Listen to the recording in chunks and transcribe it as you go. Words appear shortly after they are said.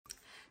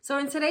So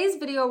in today's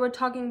video, we're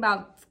talking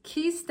about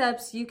key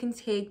steps you can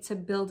take to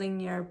building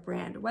your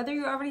brand. Whether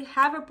you already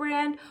have a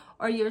brand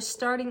or you're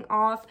starting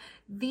off,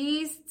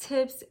 these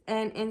tips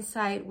and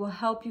insight will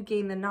help you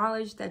gain the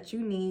knowledge that you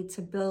need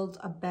to build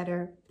a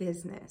better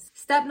business.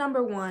 Step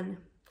number 1,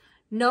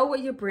 know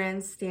what your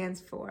brand stands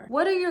for.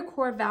 What are your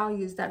core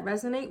values that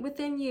resonate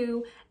within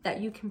you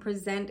that you can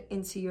present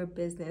into your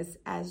business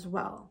as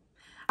well?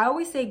 I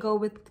always say go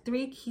with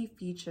 3 key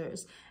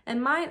features,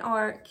 and mine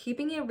are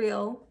keeping it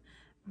real,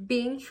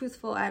 being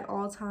truthful at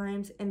all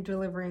times, and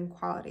delivering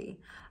quality.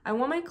 I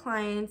want my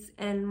clients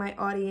and my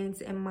audience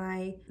and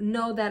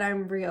know that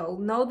I'm real,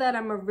 know that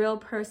I'm a real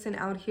person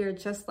out here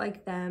just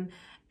like them,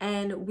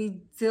 and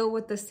we deal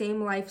with the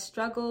same life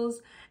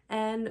struggles,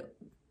 and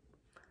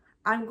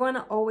I'm going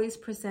to always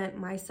present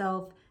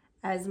myself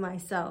as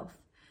myself.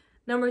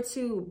 Number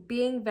 2,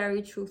 being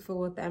very truthful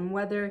with them,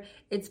 whether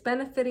it's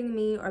benefiting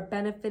me or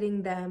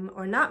benefiting them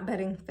or not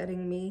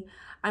benefiting me.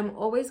 I'm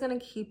always going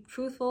to keep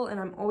truthful, and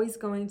I'm always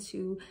going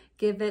to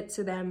give it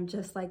to them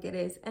just like it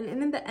is. And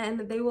in the end,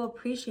 they will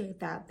appreciate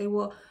that. They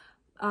will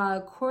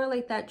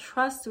correlate that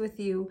trust with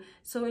you.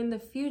 So in the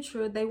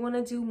future, they want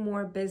to do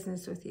more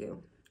business with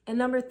you. And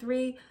number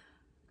 3,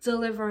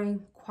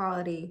 delivering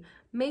quality.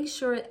 Make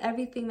sure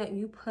everything that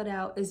you put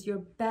out is your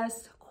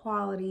best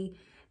quality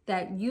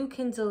that you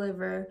can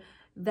deliver,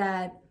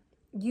 that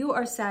you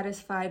are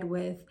satisfied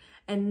with,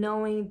 and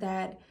knowing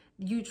that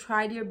you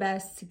tried your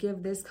best to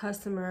give this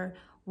customer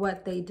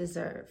what they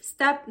deserve.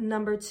 Step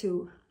number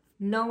 2,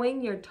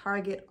 knowing your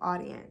target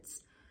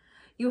audience.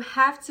 You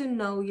have to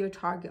know your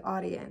target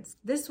audience.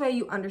 This way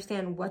you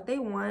understand what they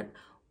want,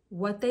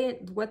 what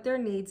their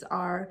needs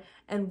are,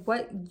 and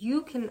what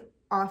you can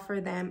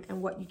offer them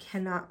and what you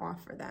cannot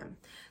offer them.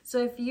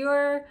 So if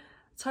your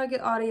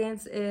target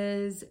audience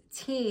is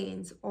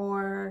teens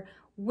or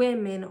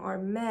women or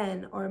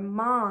men or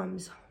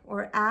moms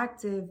or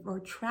active or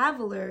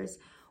travelers,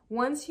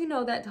 once you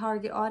know that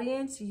target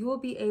audience, you will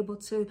be able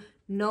to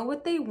know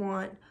what they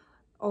want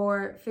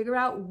or figure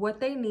out what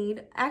they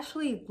need,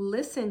 actually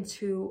listen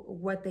to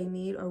what they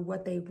need or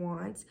what they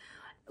want.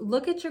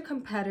 Look at your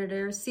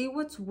competitors, see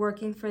what's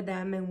working for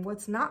them and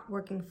what's not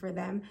working for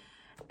them,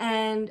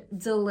 and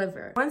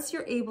deliver. Once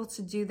you're able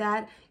to do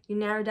that, you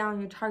narrow down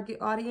your target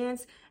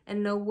audience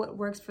and know what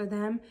works for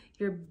them,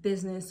 your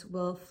business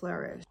will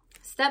flourish.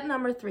 Step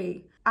number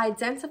 3,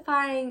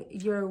 identifying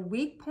your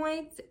weak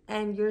points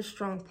and your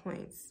strong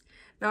points.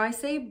 Now I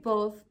say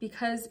both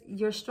because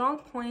your strong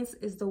points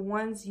is the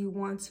ones you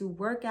want to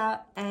work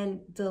out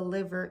and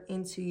deliver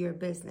into your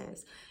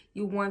business.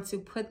 You want to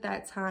put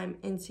that time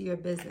into your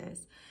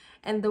business.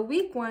 And the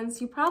weak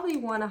ones you probably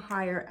want to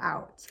hire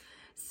out.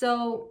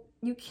 So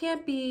you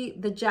can't be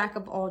the jack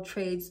of all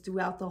trades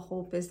throughout the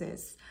whole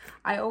business.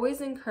 I always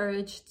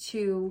encourage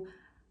to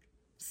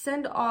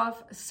send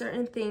off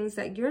certain things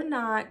that you're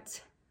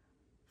not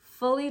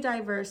fully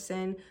diverse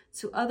in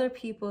to other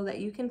people that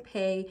you can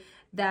pay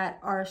that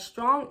are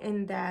strong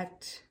in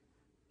that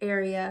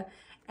area,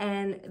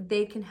 and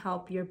they can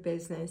help your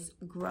business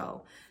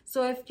grow.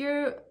 So if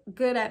you're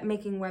good at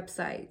making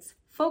websites,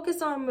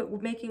 focus on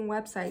making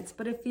websites.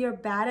 But if you're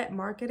bad at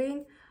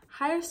marketing,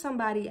 hire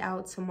somebody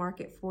out to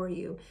market for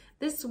you.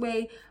 This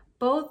way,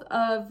 both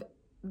of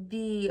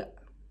the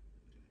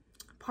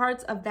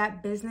parts of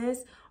that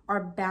business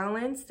are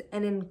balanced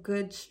and in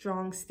good,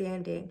 strong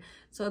standing.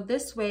 So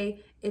this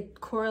way,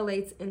 it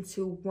correlates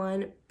into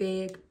one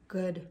big,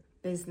 good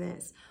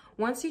business.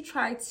 Once you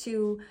try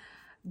to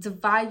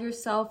divide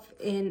yourself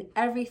in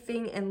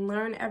everything and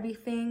learn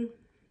everything,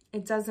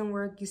 it doesn't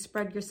work. You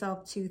spread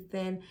yourself too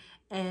thin,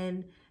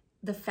 and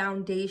the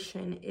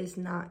foundation is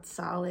not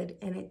solid,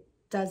 and it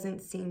doesn't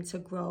seem to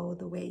grow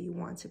the way you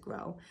want to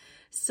grow.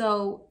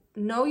 So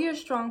know your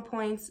strong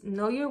points,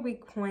 know your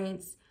weak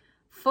points,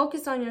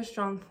 focus on your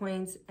strong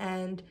points,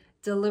 and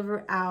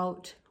deliver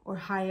out or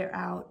hire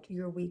out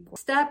your weak ones.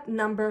 Step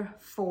number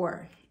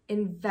 4,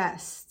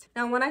 invest.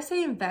 Now, when I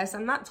say invest,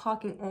 I'm not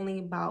talking only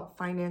about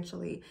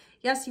financially.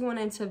 Yes, you want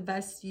to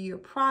invest in your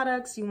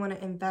products, you want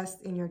to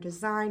invest in your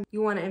design,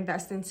 you want to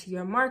invest into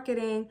your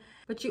marketing,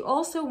 but you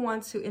also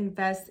want to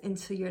invest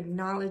into your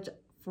knowledge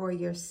for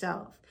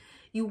yourself.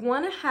 You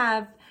want to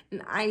have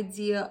an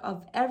idea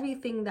of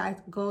everything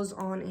that goes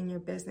on in your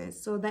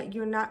business so that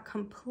you're not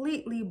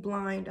completely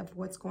blind of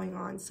what's going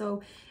on.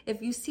 So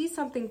if you see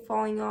something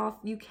falling off,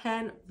 you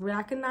can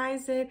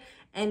recognize it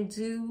and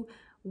do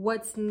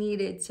what's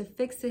needed to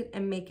fix it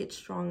and make it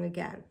strong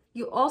again.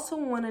 You also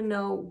want to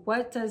know,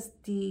 what does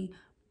the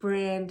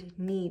brand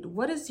need?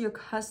 What does your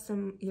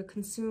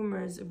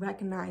consumers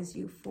recognize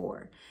you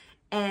for?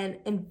 And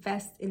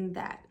invest in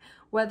that.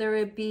 Whether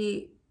it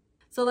be,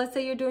 so let's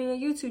say you're doing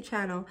a YouTube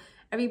channel.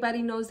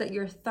 Everybody knows that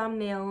your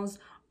thumbnails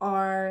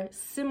are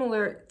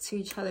similar to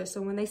each other.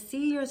 So when they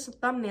see your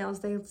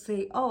thumbnails, they'll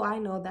say, oh, I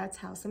know that's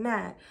House of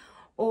Mad.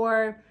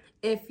 Or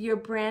if your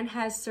brand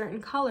has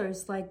certain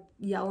colors like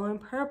yellow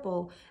and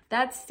purple,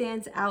 that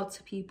stands out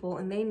to people,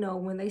 and they know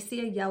when they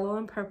see a yellow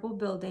and purple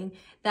building,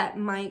 that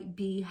might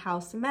be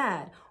House of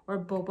Mad or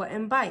Boba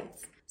and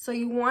Bites. So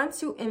you want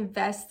to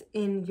invest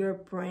in your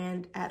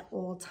brand at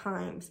all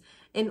times,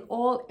 in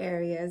all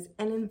areas,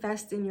 and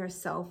invest in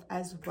yourself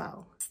as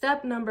well.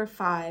 Step number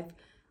 5,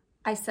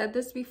 I said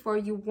this before,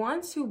 you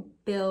want to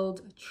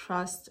build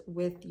trust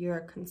with your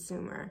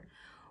consumer.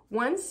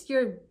 Once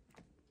your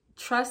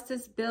trust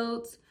is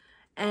built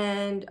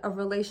and a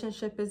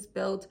relationship is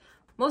built,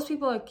 most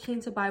people are keen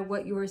to buy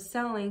what you are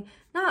selling,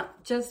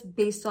 not just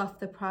based off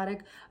the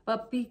product,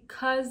 but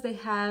because they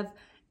have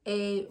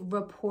a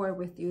rapport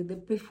with you,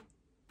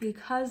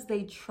 because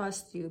they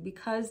trust you,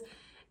 because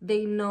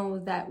they know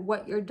that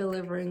what you're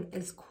delivering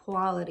is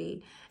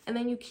quality, and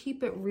then you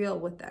keep it real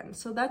with them.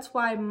 So that's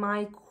why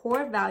my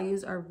core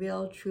values are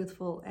real,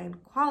 truthful,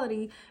 and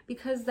quality,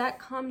 because that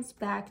comes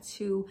back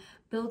to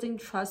building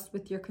trust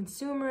with your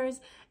consumers,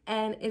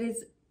 and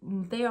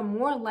they are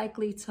more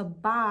likely to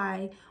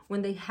buy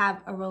when they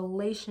have a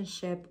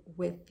relationship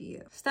with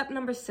you. Step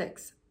number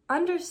 6,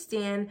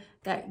 understand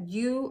that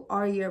you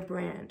are your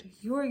brand.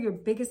 You are your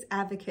biggest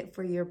advocate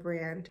for your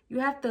brand. You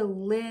have to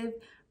live,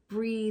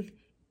 breathe,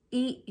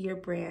 eat your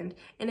brand.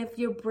 And if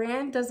your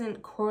brand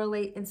doesn't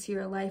correlate into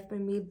your life,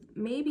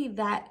 maybe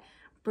that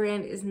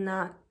brand is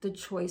not the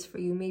choice for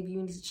you. Maybe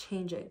you need to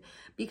change it,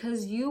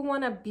 because you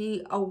want to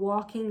be a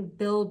walking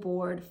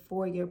billboard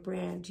for your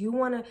brand. You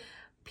want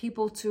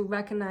people to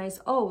recognize,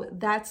 oh,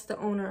 that's the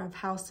owner of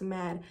House of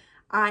Mad.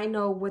 I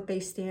know what they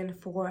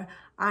stand for.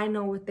 I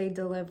know what they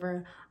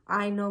deliver.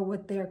 I know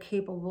what they're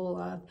capable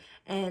of.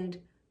 And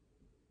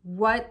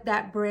what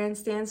that brand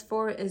stands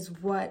for is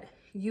what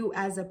you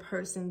as a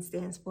person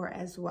stands for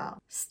as well.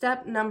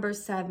 Step number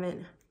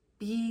 7,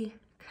 be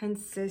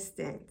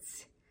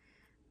consistent.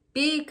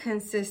 Be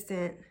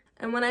consistent.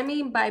 And what I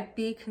mean by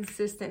be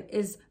consistent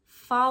is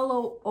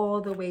follow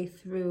all the way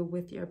through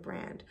with your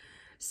brand.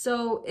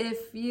 So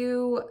if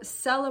you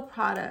sell a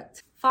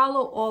product,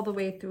 follow all the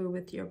way through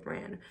with your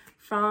brand,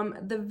 from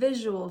the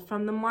visual,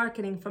 from the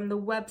marketing, from the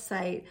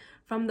website,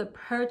 from the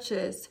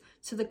purchase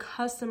to the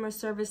customer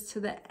service, to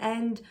the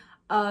end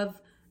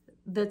of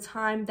the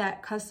time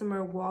that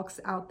customer walks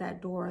out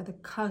that door, the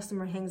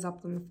customer hangs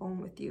up on the phone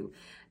with you.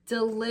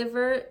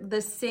 Deliver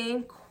the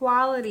same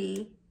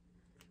quality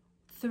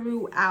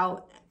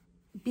throughout.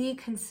 Be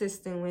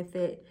consistent with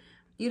it.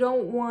 You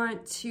don't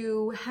want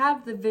to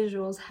have the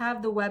visuals,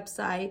 have the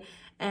website,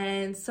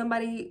 and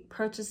somebody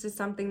purchases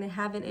something, they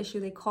have an issue,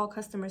 they call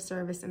customer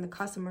service, and the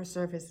customer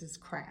service is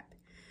crap.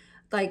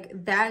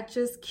 Like, that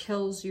just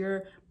kills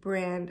your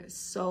brand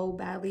so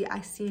badly.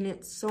 I've seen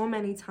it so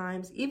many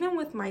times, even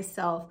with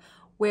myself,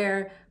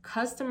 where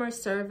customer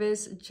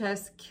service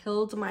just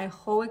killed my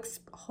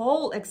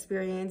whole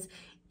experience,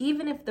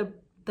 even if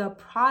the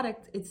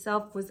product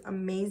itself was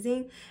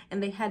amazing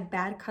and they had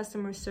bad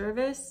customer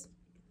service.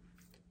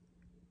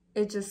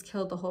 It just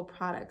killed the whole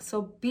product.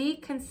 So be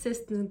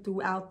consistent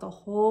throughout the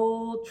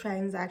whole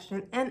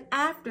transaction and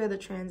after the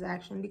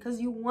transaction,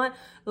 because you want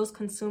those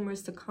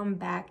consumers to come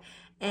back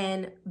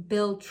and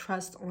build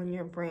trust on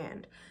your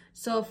brand.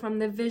 So from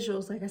the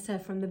visuals, like I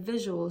said, from the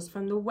visuals,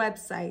 from the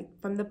website,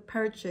 from the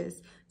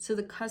purchase, to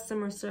the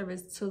customer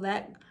service, to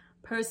that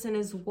person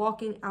is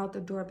walking out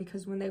the door,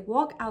 because when they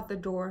walk out the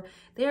door,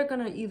 they are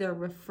going to either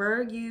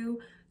refer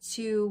you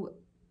to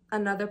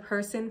another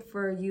person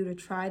for you to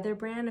try their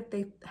brand if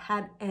they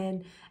had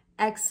an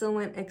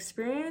excellent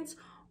experience,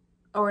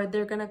 or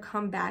they're going to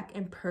come back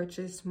and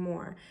purchase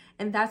more.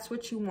 And that's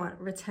what you want,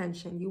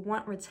 retention. You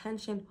want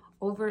retention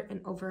over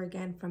and over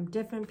again from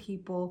different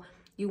people.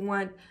 You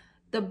want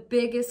the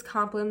biggest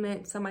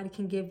compliment somebody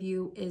can give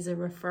you is a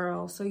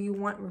referral. So you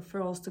want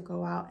referrals to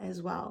go out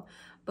as well.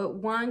 But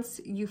once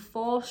you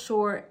fall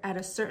short at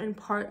a certain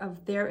part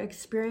of their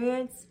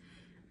experience,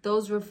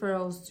 those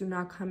referrals do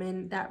not come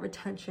in. That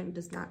retention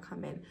does not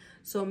come in.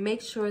 So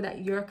make sure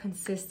that you're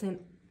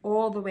consistent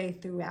all the way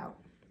throughout.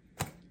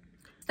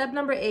 Step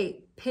number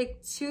 8,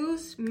 pick 2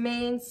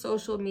 main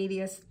social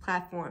media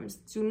platforms.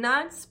 Do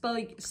not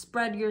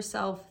spread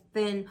yourself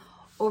thin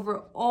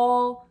over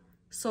all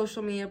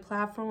social media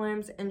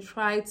platforms and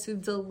try to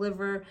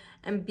deliver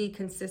and be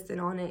consistent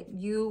on it.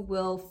 You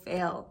will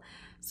fail.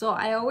 So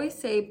I always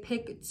say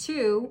pick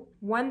 2,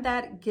 one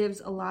that gives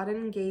a lot of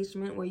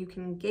engagement where you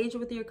can engage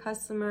with your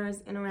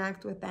customers,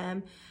 interact with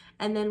them,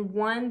 and then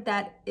one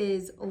that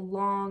is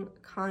long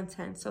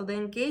content. So the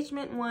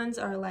engagement ones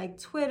are like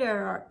Twitter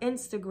or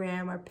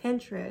Instagram or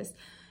Pinterest,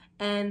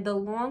 and the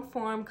long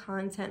form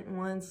content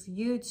ones,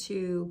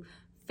 YouTube,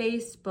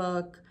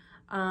 Facebook,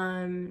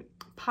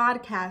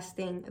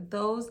 podcasting,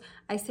 those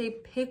I say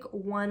pick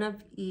one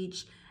of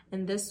each,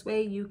 and this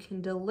way you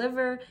can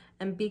deliver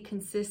and be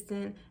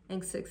consistent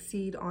and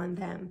succeed on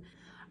them.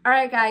 All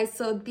right, guys,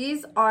 so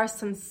these are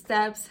some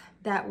steps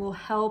that will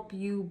help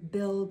you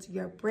build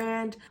your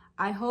brand.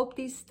 I hope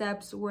these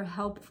steps were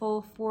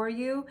helpful for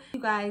you. See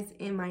you guys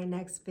in my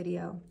next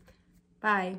video. Bye.